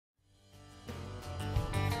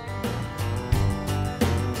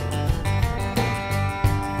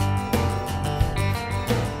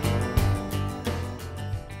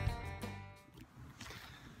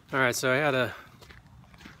Alright, so I had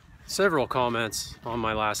several comments on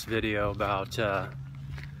my last video about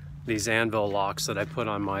these Anvil locks that I put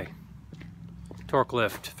on my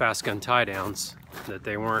Torklift Fastgun tie downs, that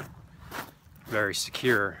they weren't very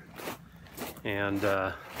secure, and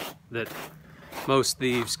that most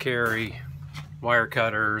thieves carry wire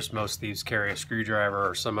cutters, most thieves carry a screwdriver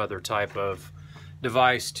or some other type of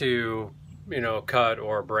device to, cut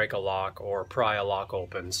or break a lock or pry a lock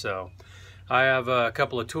open. So I have a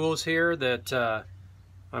couple of tools here that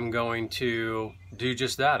I'm going to do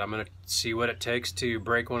just that. I'm going to see what it takes to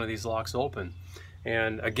break one of these locks open.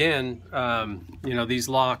 And again, these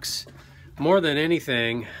locks, more than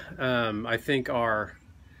anything, I think are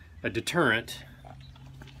a deterrent.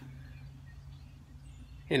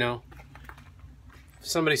 If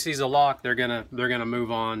somebody sees a lock, they're gonna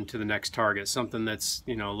move on to the next target, something that's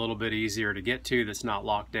a little bit easier to get to, that's not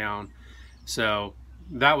locked down. So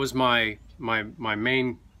that was my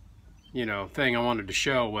main thing I wanted to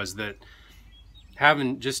show, was that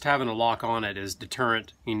having a lock on it is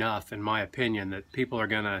deterrent enough, in my opinion, that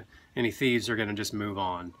any thieves are gonna just move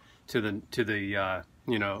on to the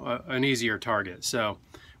an easier target. So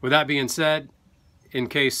with that being said, in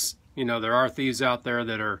case there are thieves out there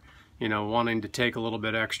that are wanting to take a little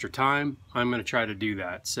bit extra time, I'm going to try to do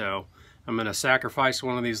that. So I'm going to sacrifice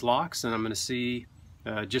one of these locks, and I'm going to see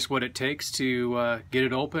just what it takes to get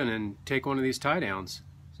it open and take one of these tie downs.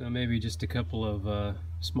 So maybe just a couple of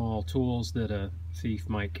small tools that a thief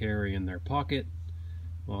might carry in their pocket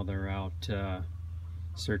while they're out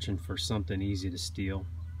searching for something easy to steal.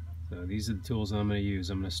 So these are the tools I'm going to use.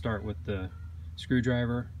 I'm going to start with the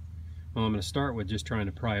screwdriver. Well, I'm going to start with just trying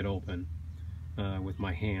to pry it open with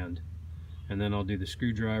my hand, and then I'll do the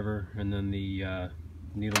screwdriver, and then the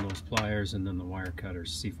needle nose pliers, and then the wire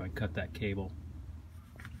cutters. See if I can cut that cable.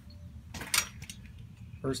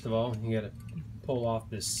 First of all, you got to pull off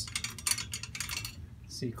this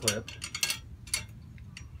C-clip.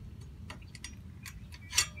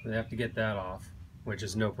 They have to get that off, which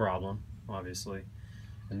is no problem, obviously.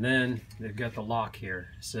 And then they've got the lock here.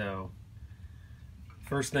 So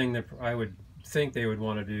first thing that I would think they would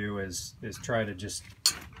want to do is try to just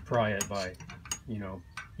pry it by,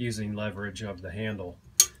 using leverage of the handle.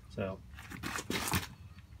 So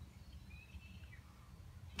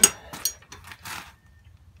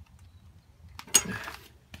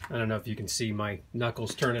I don't know if you can see my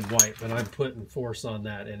knuckles turning white, but I'm putting force on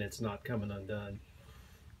that and it's not coming undone.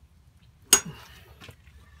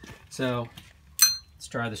 So let's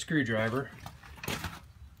try the screwdriver.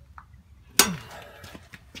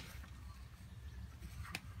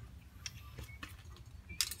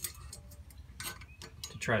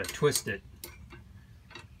 Try to twist it,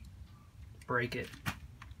 break it.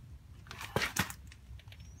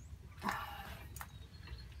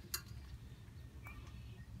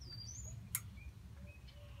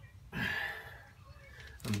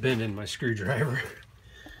 I'm bending my screwdriver.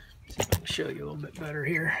 See if I can show you a little bit better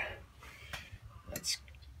here. That's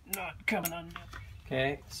not coming undone.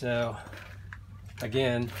 Okay, so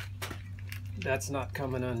again, that's not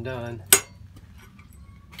coming undone.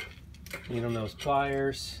 Needle nose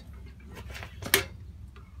pliers.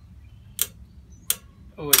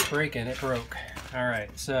 Oh, it's breaking. It broke.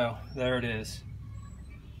 Alright, so there it is.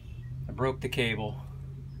 I broke the cable.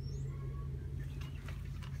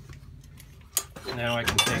 Now I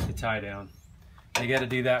can take the tie down. They got to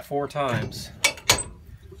do that 4 times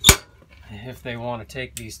if they want to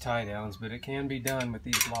take these tie downs, but it can be done with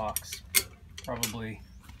these locks. Probably,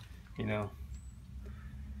 with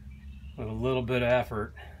a little bit of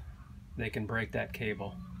effort, they can break that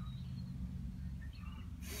cable.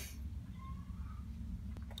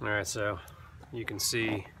 Alright, so you can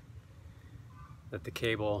see that the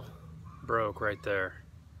cable broke right there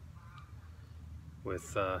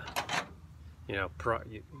with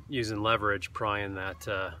using leverage, prying that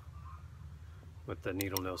with the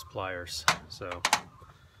needle nose pliers. So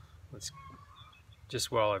let's,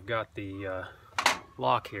 just while I've got the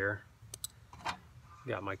lock here,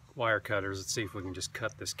 got my wire cutters, let's see if we can just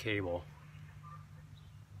cut this cable.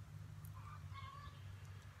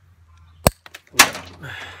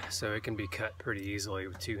 So it can be cut pretty easily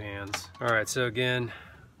with 2 hands. Alright, so again,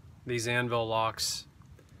 these Anvil locks,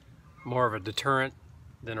 more of a deterrent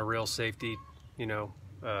than a real safety,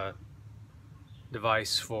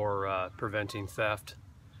 device for preventing theft.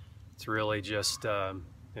 It's really just,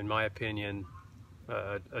 in my opinion,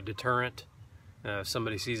 a deterrent. If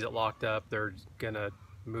somebody sees it locked up, they're gonna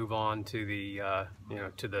move on to the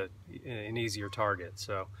an easier target.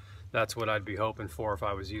 So that's what I'd be hoping for if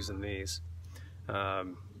I was using these.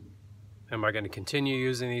 Am I going to continue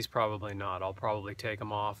using these? Probably not. I'll probably take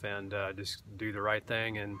them off and just do the right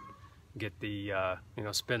thing and get the, you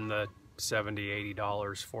know, spend the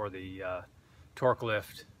 $70–80 for the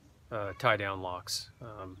Torklift tie-down locks,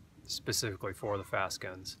 specifically for the fast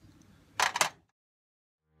guns.